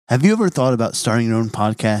Have you ever thought about starting your own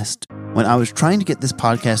podcast? When I was trying to get this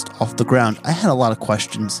podcast off the ground, I had a lot of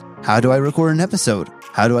questions. How do I record an episode?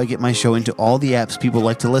 How do I get my show into all the apps people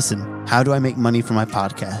like to listen? How do I make money for my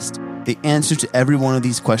podcast? The answer to every one of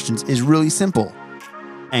these questions is really simple.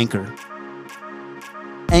 Anchor.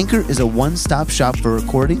 Anchor is a one-stop shop for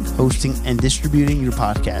recording, hosting, and distributing your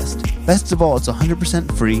podcast. Best of all, it's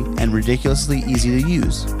 100% free and ridiculously easy to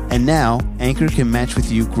use. And now, Anchor can match with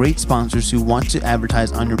you great sponsors who want to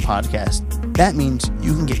advertise on your podcast. That means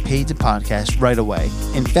you can get paid to podcast right away.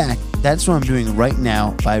 In fact, that's what I'm doing right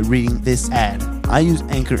now by reading this ad. I use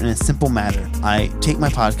Anchor in a simple matter. I take my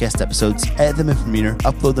podcast episodes, edit them in Premiere,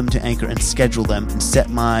 upload them to Anchor, and schedule them, and set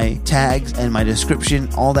my tags and my description,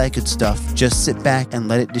 all that good stuff. Just sit back and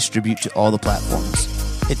let it distribute to all the platforms.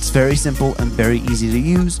 It's very simple and very easy to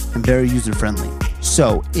use and very user-friendly.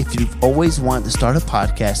 So, if you've always wanted to start a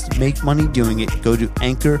podcast, make money doing it, go to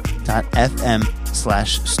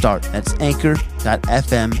anchor.fm/start. That's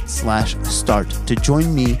anchor.fm/start to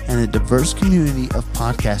join me and a diverse community of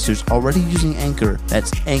podcasters already using Anchor.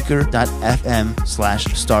 That's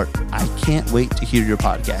anchor.fm/start. I can't wait to hear your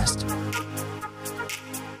podcast.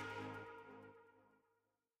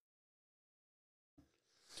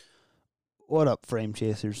 What up, Frame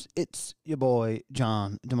Chasers? It's your boy,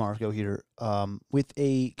 John DeMarco here, with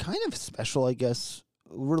a kind of special, I guess,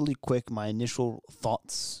 really quick, my initial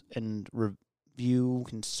thoughts and review,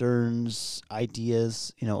 concerns,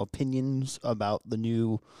 ideas, opinions about the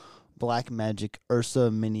new Blackmagic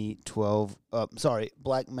Ursa Mini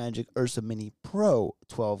Blackmagic Ursa Mini Pro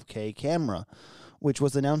 12K camera, which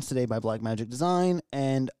was announced today by Blackmagic Design,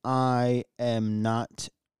 and I am not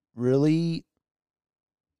really...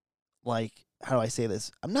 how do I say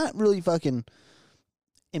this? I'm not really fucking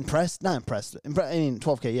impressed. Not impressed. I mean,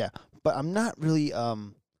 12K, yeah. But I'm not really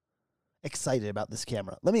excited about this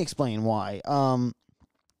camera. Let me explain why.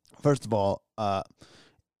 First of all,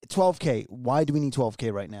 12K. Why do we need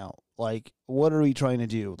 12K right now? What are we trying to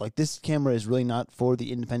do? This camera is really not for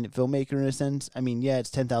the independent filmmaker in a sense. I mean, yeah, it's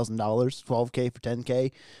 $10,000. 12K for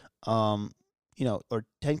 10K. Or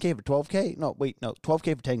 10K for 12K? No, wait, no,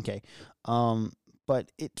 12K for 10K.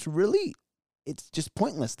 But it's just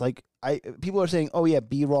pointless. People are saying, oh yeah,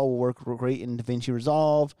 B-roll will work great in DaVinci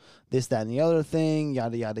Resolve, this, that, and the other thing,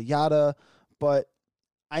 yada, yada, yada. But,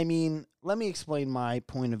 I mean, let me explain my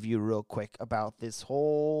point of view real quick about this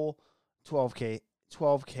whole 12K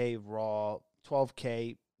RAW,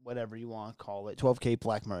 12K, whatever you want to call it, 12K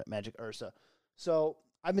Blackmagic Ursa. So,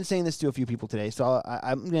 I've been saying this to a few people today, so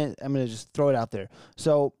I'm gonna just throw it out there.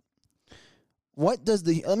 So, let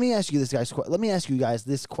me ask you guys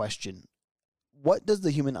this question. What does the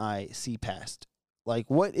human eye see past?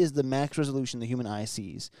 What is the max resolution the human eye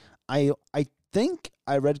sees? I think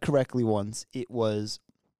I read correctly once. It was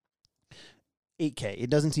 8K. It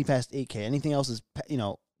doesn't see past 8K. Anything else is,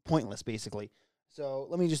 pointless, basically. So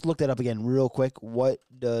let me just look that up again real quick. What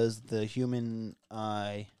does the human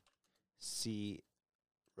eye see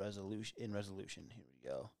resolution? Here we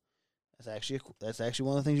go. That's actually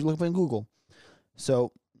one of the things you look up in Google.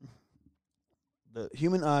 So, the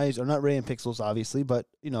human eyes are not rated in pixels, obviously, but,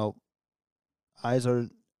 our eyes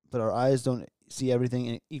don't see everything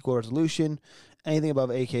in equal resolution. Anything above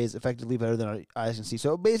 8K is effectively better than our eyes can see.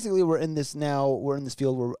 So, basically, we're in this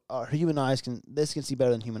field where our human eyes can see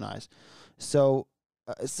better than human eyes. So,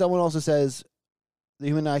 someone also says the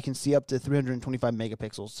human eye can see up to 325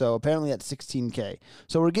 megapixels. So apparently that's 16K.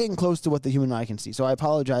 So we're getting close to what the human eye can see. So I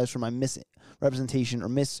apologize for my misrepresentation or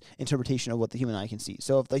misinterpretation of what the human eye can see.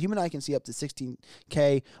 So if the human eye can see up to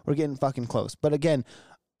 16K, we're getting fucking close. But again,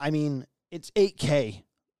 I mean, it's 8K.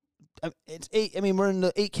 We're in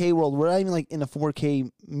the 8K world. We're not even in the 4K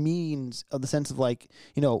means of the sense of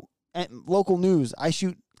local news. I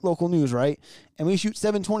shoot local news, right? And we shoot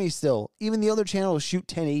 720 still. Even the other channels shoot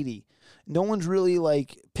 1080. No one's really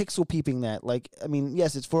pixel peeping that.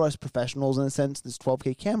 Yes, it's for us professionals in a sense, this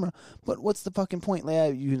 12K camera, but what's the fucking point?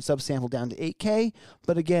 You can subsample down to 8K,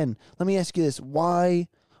 but again, let me ask you this. Why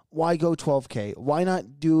go 12K? Why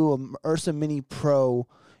not do a Ursa Mini Pro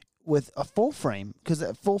with a full frame? Because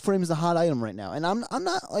a full frame is a hot item right now, and I'm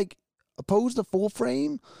not opposed to full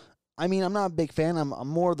frame. I mean, I'm not a big fan. I'm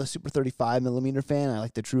more of the Super 35mm fan. I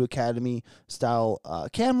like the True Academy style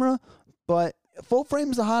camera, but full frame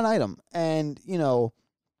is a hot item, and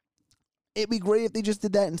it'd be great if they just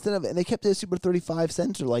did that instead of it. And they kept it a Super 35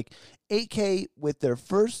 sensor, 8K with their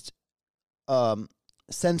first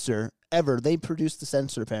sensor ever. They produced the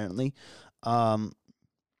sensor apparently,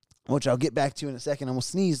 which I'll get back to in a second. I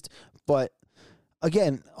almost sneezed, but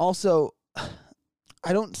again, also,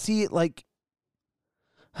 I don't see it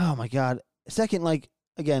oh my god. Second,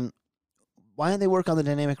 again, why don't they work on the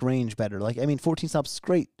dynamic range better? Like, I mean, 14 stops is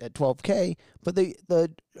great at 12K, but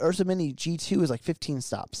the Ursa Mini G2 is like 15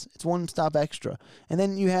 stops. It's 1 stop extra. And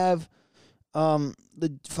then you have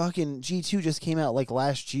the fucking G2 just came out like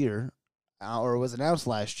last year, or was announced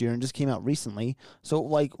last year and just came out recently. So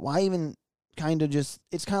like, why even kind of just?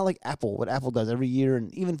 It's kind of like Apple, what Apple does every year,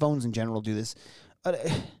 and even phones in general do this.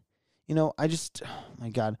 You know, I just, oh my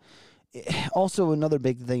God. Also, another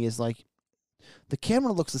big thing is like, the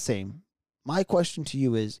camera looks the same. My question to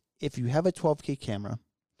you is, if you have a 12K camera,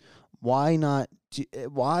 why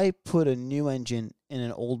put a new engine in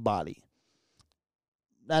an old body?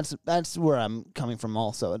 That's where I'm coming from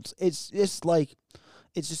also. It's just like,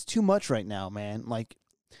 it's just too much right now, man. Like,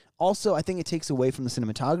 also, I think it takes away from the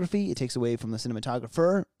cinematography. It takes away from the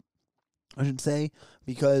cinematographer, I should say,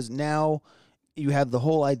 because now you have the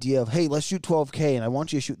whole idea of, hey, let's shoot 12K, and I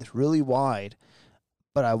want you to shoot this really wide,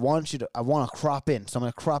 but I want to crop in. So I'm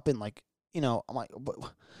going to crop in, like, you know, I'm like,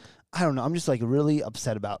 I don't know. I'm just like really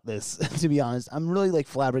upset about this, to be honest. I'm really like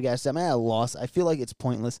flabbergasted. I'm at a loss. I feel like it's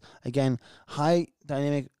pointless. Again, high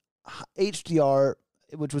dynamic HDR,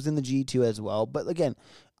 which was in the G2 as well. But again,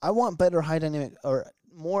 I want better high dynamic, or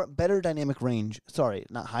better dynamic range. Sorry,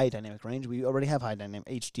 not high dynamic range. We already have high dynamic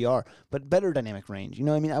HDR, but better dynamic range. You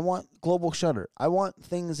know what I mean? I want global shutter. I want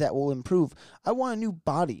things that will improve. I want a new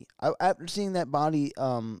body. After seeing that body,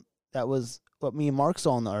 that was what me and Mark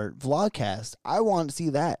saw on our vlogcast, I want to see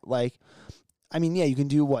that. Like, I mean, yeah, you can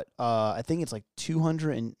do what? I think it's like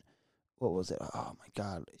 200 and, what was it? Oh my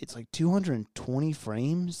God. It's like 220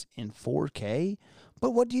 frames in 4K.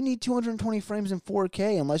 But what do you need 220 frames in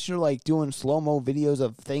 4K unless you're like doing slow-mo videos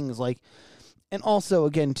of things like, and also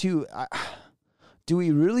again too, do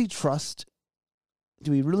we really trust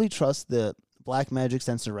the Blackmagic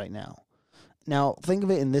sensor right now? Now, think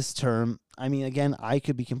of it in this term. I mean, again, I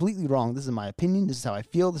could be completely wrong. This is my opinion. This is how I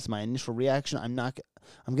feel. This is my initial reaction. I'm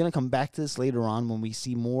going to come back to this later on when we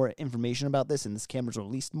see more information about this and this camera's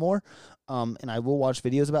released more. And I will watch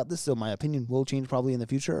videos about this, so my opinion will change probably in the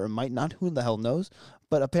future, or might not. Who the hell knows?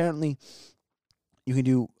 But apparently, you can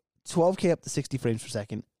do 12K up to 60 frames per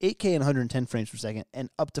second, 8K and 110 frames per second, and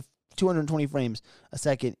up to 220 frames a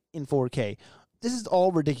second in 4K. This is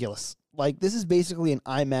all ridiculous. Like, this is basically an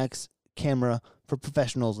IMAX camera for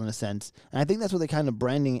professionals in a sense, and I think that's what they kind of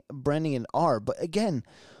branding it are. But again,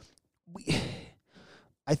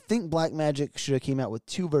 I think Blackmagic should have came out with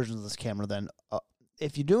 2 versions of this camera. Then,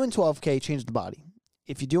 if you're doing 12K, change the body.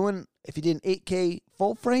 If you did an 8K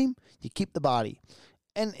full frame, you keep the body,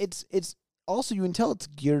 and it's also, you can tell it's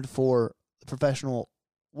geared for professional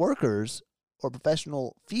workers or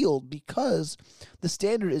professional field, because the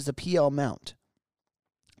standard is a PL mount.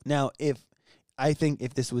 Now, I think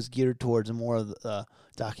if this was geared towards more of the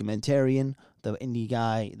documentarian, the indie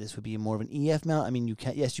guy, this would be more of an EF mount. I mean, you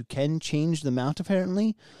can change the mount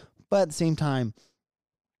apparently, but at the same time,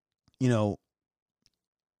 you know,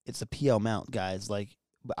 it's a PL mount, guys. Like,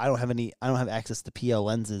 but I don't have access to PL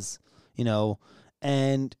lenses, you know,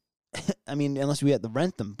 and I mean, unless we have to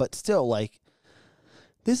rent them, but still, like,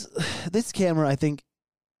 this camera, I think,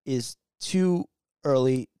 is too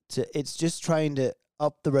early to. It's just trying to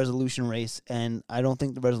up the resolution race, and I don't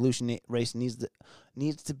think the resolution race needs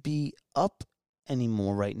to be up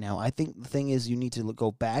anymore right now. I think the thing is, you need to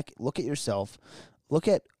go back, look at yourself, look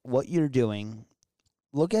at what you're doing,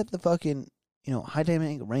 look at the fucking, you know, high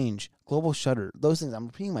dynamic range, global shutter, those things. I'm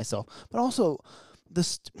repeating myself, but also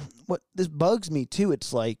this bugs me too.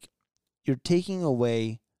 It's like you're taking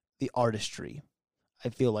away the artistry, I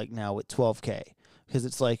feel like, now with 12K. Because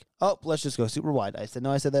it's like, oh, let's just go super wide. I said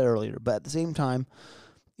that earlier. But at the same time,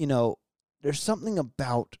 you know, there's something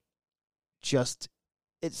about just,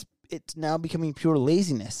 it's now becoming pure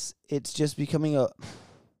laziness. It's just becoming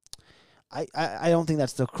I don't think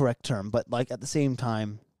that's the correct term. But, like, at the same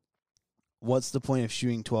time, what's the point of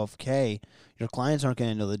shooting 12K? Your clients aren't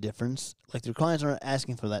going to know the difference. Like, their clients aren't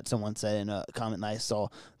asking for that. Someone said in a comment that I saw.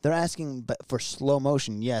 They're asking for slow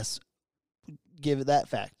motion, yes. Give it that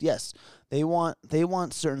fact. Yes, they want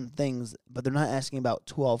certain things, but they're not asking about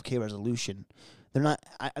 12K resolution. They're not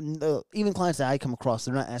even clients that I come across.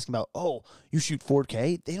 They're not asking about, oh, you shoot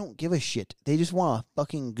 4K. They don't give a shit. They just want a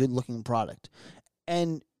fucking good looking product.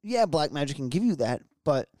 And yeah, Blackmagic can give you that,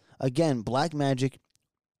 but again, Blackmagic,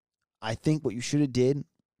 I think what you should have did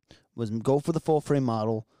was go for the full frame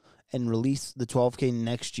model and release the 12K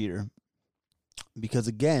next year, because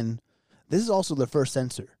again, this is also their first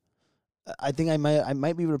sensor. I think I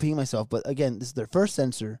might be repeating myself, but again, this is their first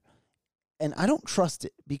sensor, and I don't trust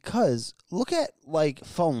it, because look at, like,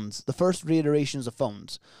 phones, the first reiterations of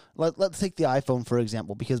phones. Let's take the iPhone, for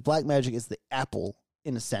example, because Blackmagic is the Apple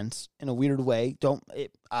in a sense, in a weird way.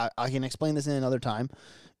 I can explain this in another time.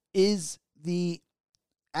 Is the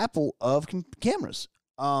Apple of cameras.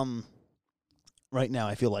 Right now,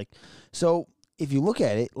 I feel like. So if you look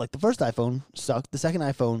at it, like the first iPhone sucked. The second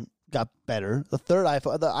iPhone got better. The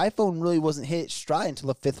iPhone really wasn't hit its stride until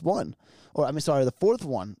the fifth one. The fourth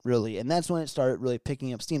one, really. And that's when it started really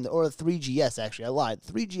picking up steam. Or the 3GS, actually. I lied.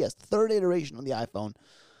 3GS, third iteration of the iPhone.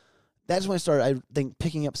 That's when it started, I think,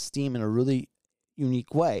 picking up steam in a really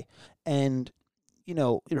unique way. And,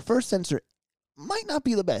 your first sensor might not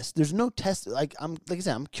be the best. There's no test. Like I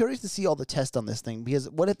said, I'm curious to see all the tests on this thing, because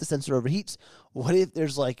what if the sensor overheats? What if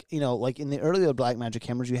there's like in the earlier Blackmagic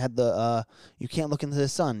cameras, you had the you can't look into the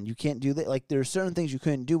sun, you can't do that. Like there are certain things you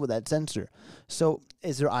couldn't do with that sensor. So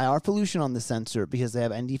is there IR pollution on the sensor because they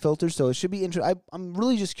have ND filters? So it should be interesting. I'm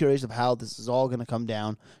really just curious of how this is all going to come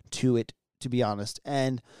down to it, to be honest.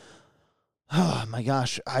 And oh my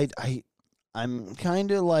gosh, I'm kind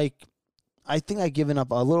of like, I think I've given up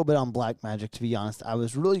a little bit on Blackmagic, to be honest. I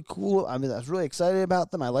was really cool. I was really excited about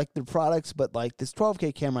them. I like their products, but like this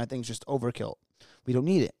 12K camera, I think is just overkill. We don't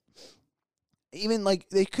need it. Even like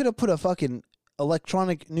they could have put a fucking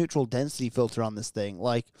electronic neutral density filter on this thing,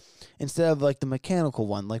 like instead of like the mechanical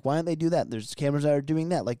one. Like why don't they do that? There's cameras that are doing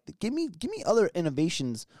that. Like give me other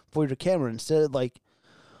innovations for your camera instead of like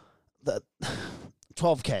the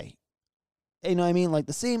 12K. You know what I mean? Like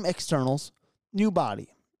the same externals, new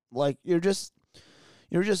body. Like I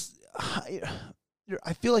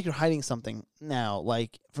feel like you're hiding something now,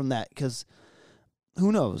 like from that, because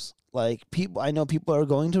who knows? Like I know people are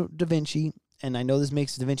going to DaVinci, and I know this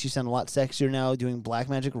makes DaVinci sound a lot sexier now, doing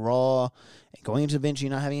Blackmagic RAW and going into DaVinci,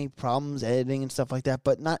 not having any problems editing and stuff like that.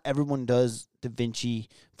 But not everyone does DaVinci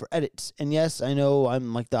for edits. And yes, I know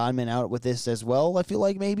I'm like the odd man out with this as well. I feel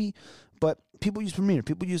like maybe, but people use Premiere,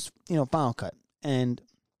 people use Final Cut, and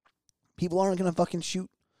people aren't gonna fucking shoot.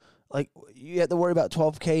 Like, you have to worry about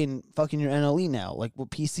 12K and fucking your NLE now, like with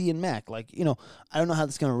PC and Mac. Like, I don't know how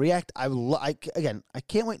this is going to react. I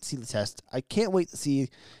can't wait to see the test. I can't wait to see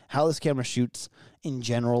how this camera shoots in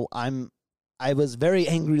general. I was very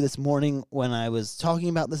angry this morning when I was talking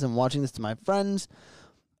about this and watching this to my friends,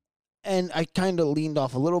 and I kind of leaned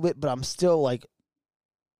off a little bit, but I'm still, like,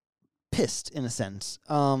 pissed in a sense.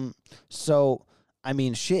 So I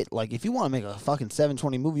mean, shit, like, if you want to make a fucking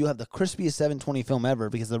 720 movie, you have the crispiest 720 film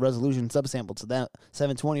ever, because the resolution subsample to that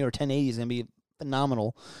 720 or 1080 is going to be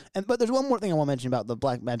phenomenal. But there's one more thing I want to mention about the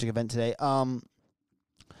Blackmagic event today.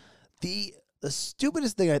 The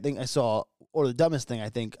stupidest thing I think I saw, or the dumbest thing I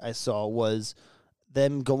think I saw, was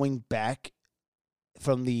them going back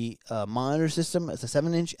from the monitor system. It's a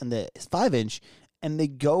 7-inch and the 5-inch, and they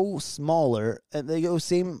go smaller, and they go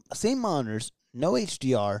same monitors, no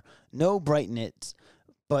HDR, no brightness,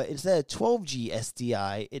 but instead of 12G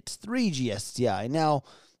SDI, it's 3G SDI. Now,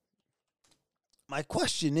 my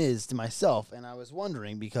question is to myself, and I was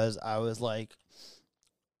wondering, because I was like,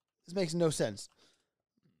 this makes no sense.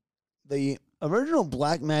 The original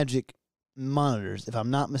Blackmagic monitors, if I'm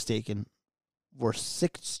not mistaken, were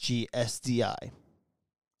 6G SDI.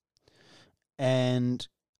 And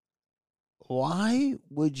why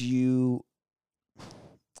would you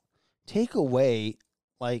take away,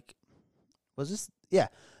 like, was this? Yeah.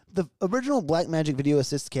 The original Blackmagic Video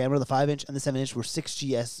Assist camera, the 5-inch and the 7-inch, were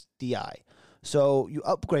 6G SDI. So you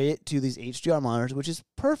upgrade it to these HDR monitors, which is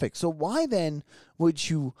perfect. So why then would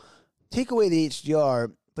you take away the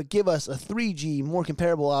HDR but give us a 3G, more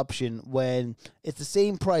comparable option when it's the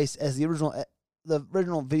same price as the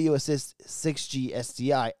original Video Assist 6G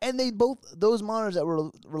SDI? And those monitors that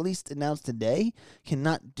were announced today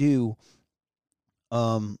cannot do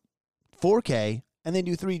 4K, and then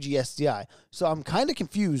do 3G SDI. So I'm kind of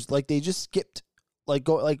confused. Like, they just skipped, it's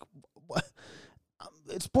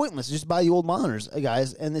pointless. Just buy the old monitors,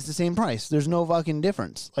 guys, and it's the same price. There's no fucking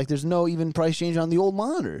difference. Like, there's no even price change on the old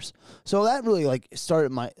monitors. So that really, like,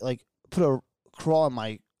 started my, like, put a craw in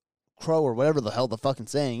my crow, or whatever the hell the fucking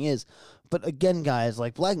saying is. But again, guys,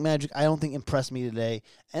 like, Blackmagic, I don't think impressed me today.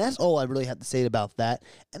 And that's all I really had to say about that.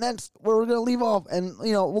 And that's where we're going to leave off. And,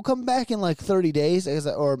 we'll come back in like 30 days,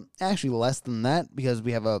 or actually less than that, because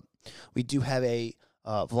we do have a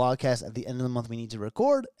vlogcast at the end of the month we need to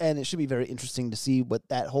record. And it should be very interesting to see what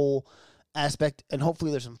that whole aspect, and hopefully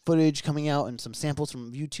there's some footage coming out and some samples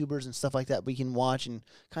from YouTubers and stuff like that we can watch and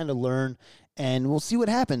kind of learn, and we'll see what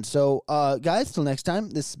happens. So, guys, till next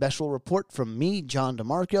time, this special report from me, John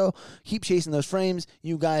DeMarco. Keep chasing those frames.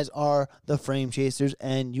 You guys are the frame chasers,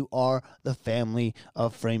 and you are the family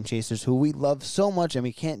of frame chasers who we love so much, and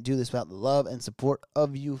we can't do this without the love and support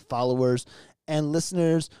of you followers and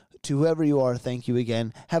listeners to whoever you are, thank you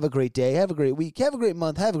again. Have a great day. Have a great week. Have a great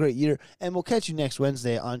month. Have a great year. And we'll catch you next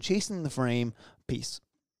Wednesday on Chasing the Frame. Peace.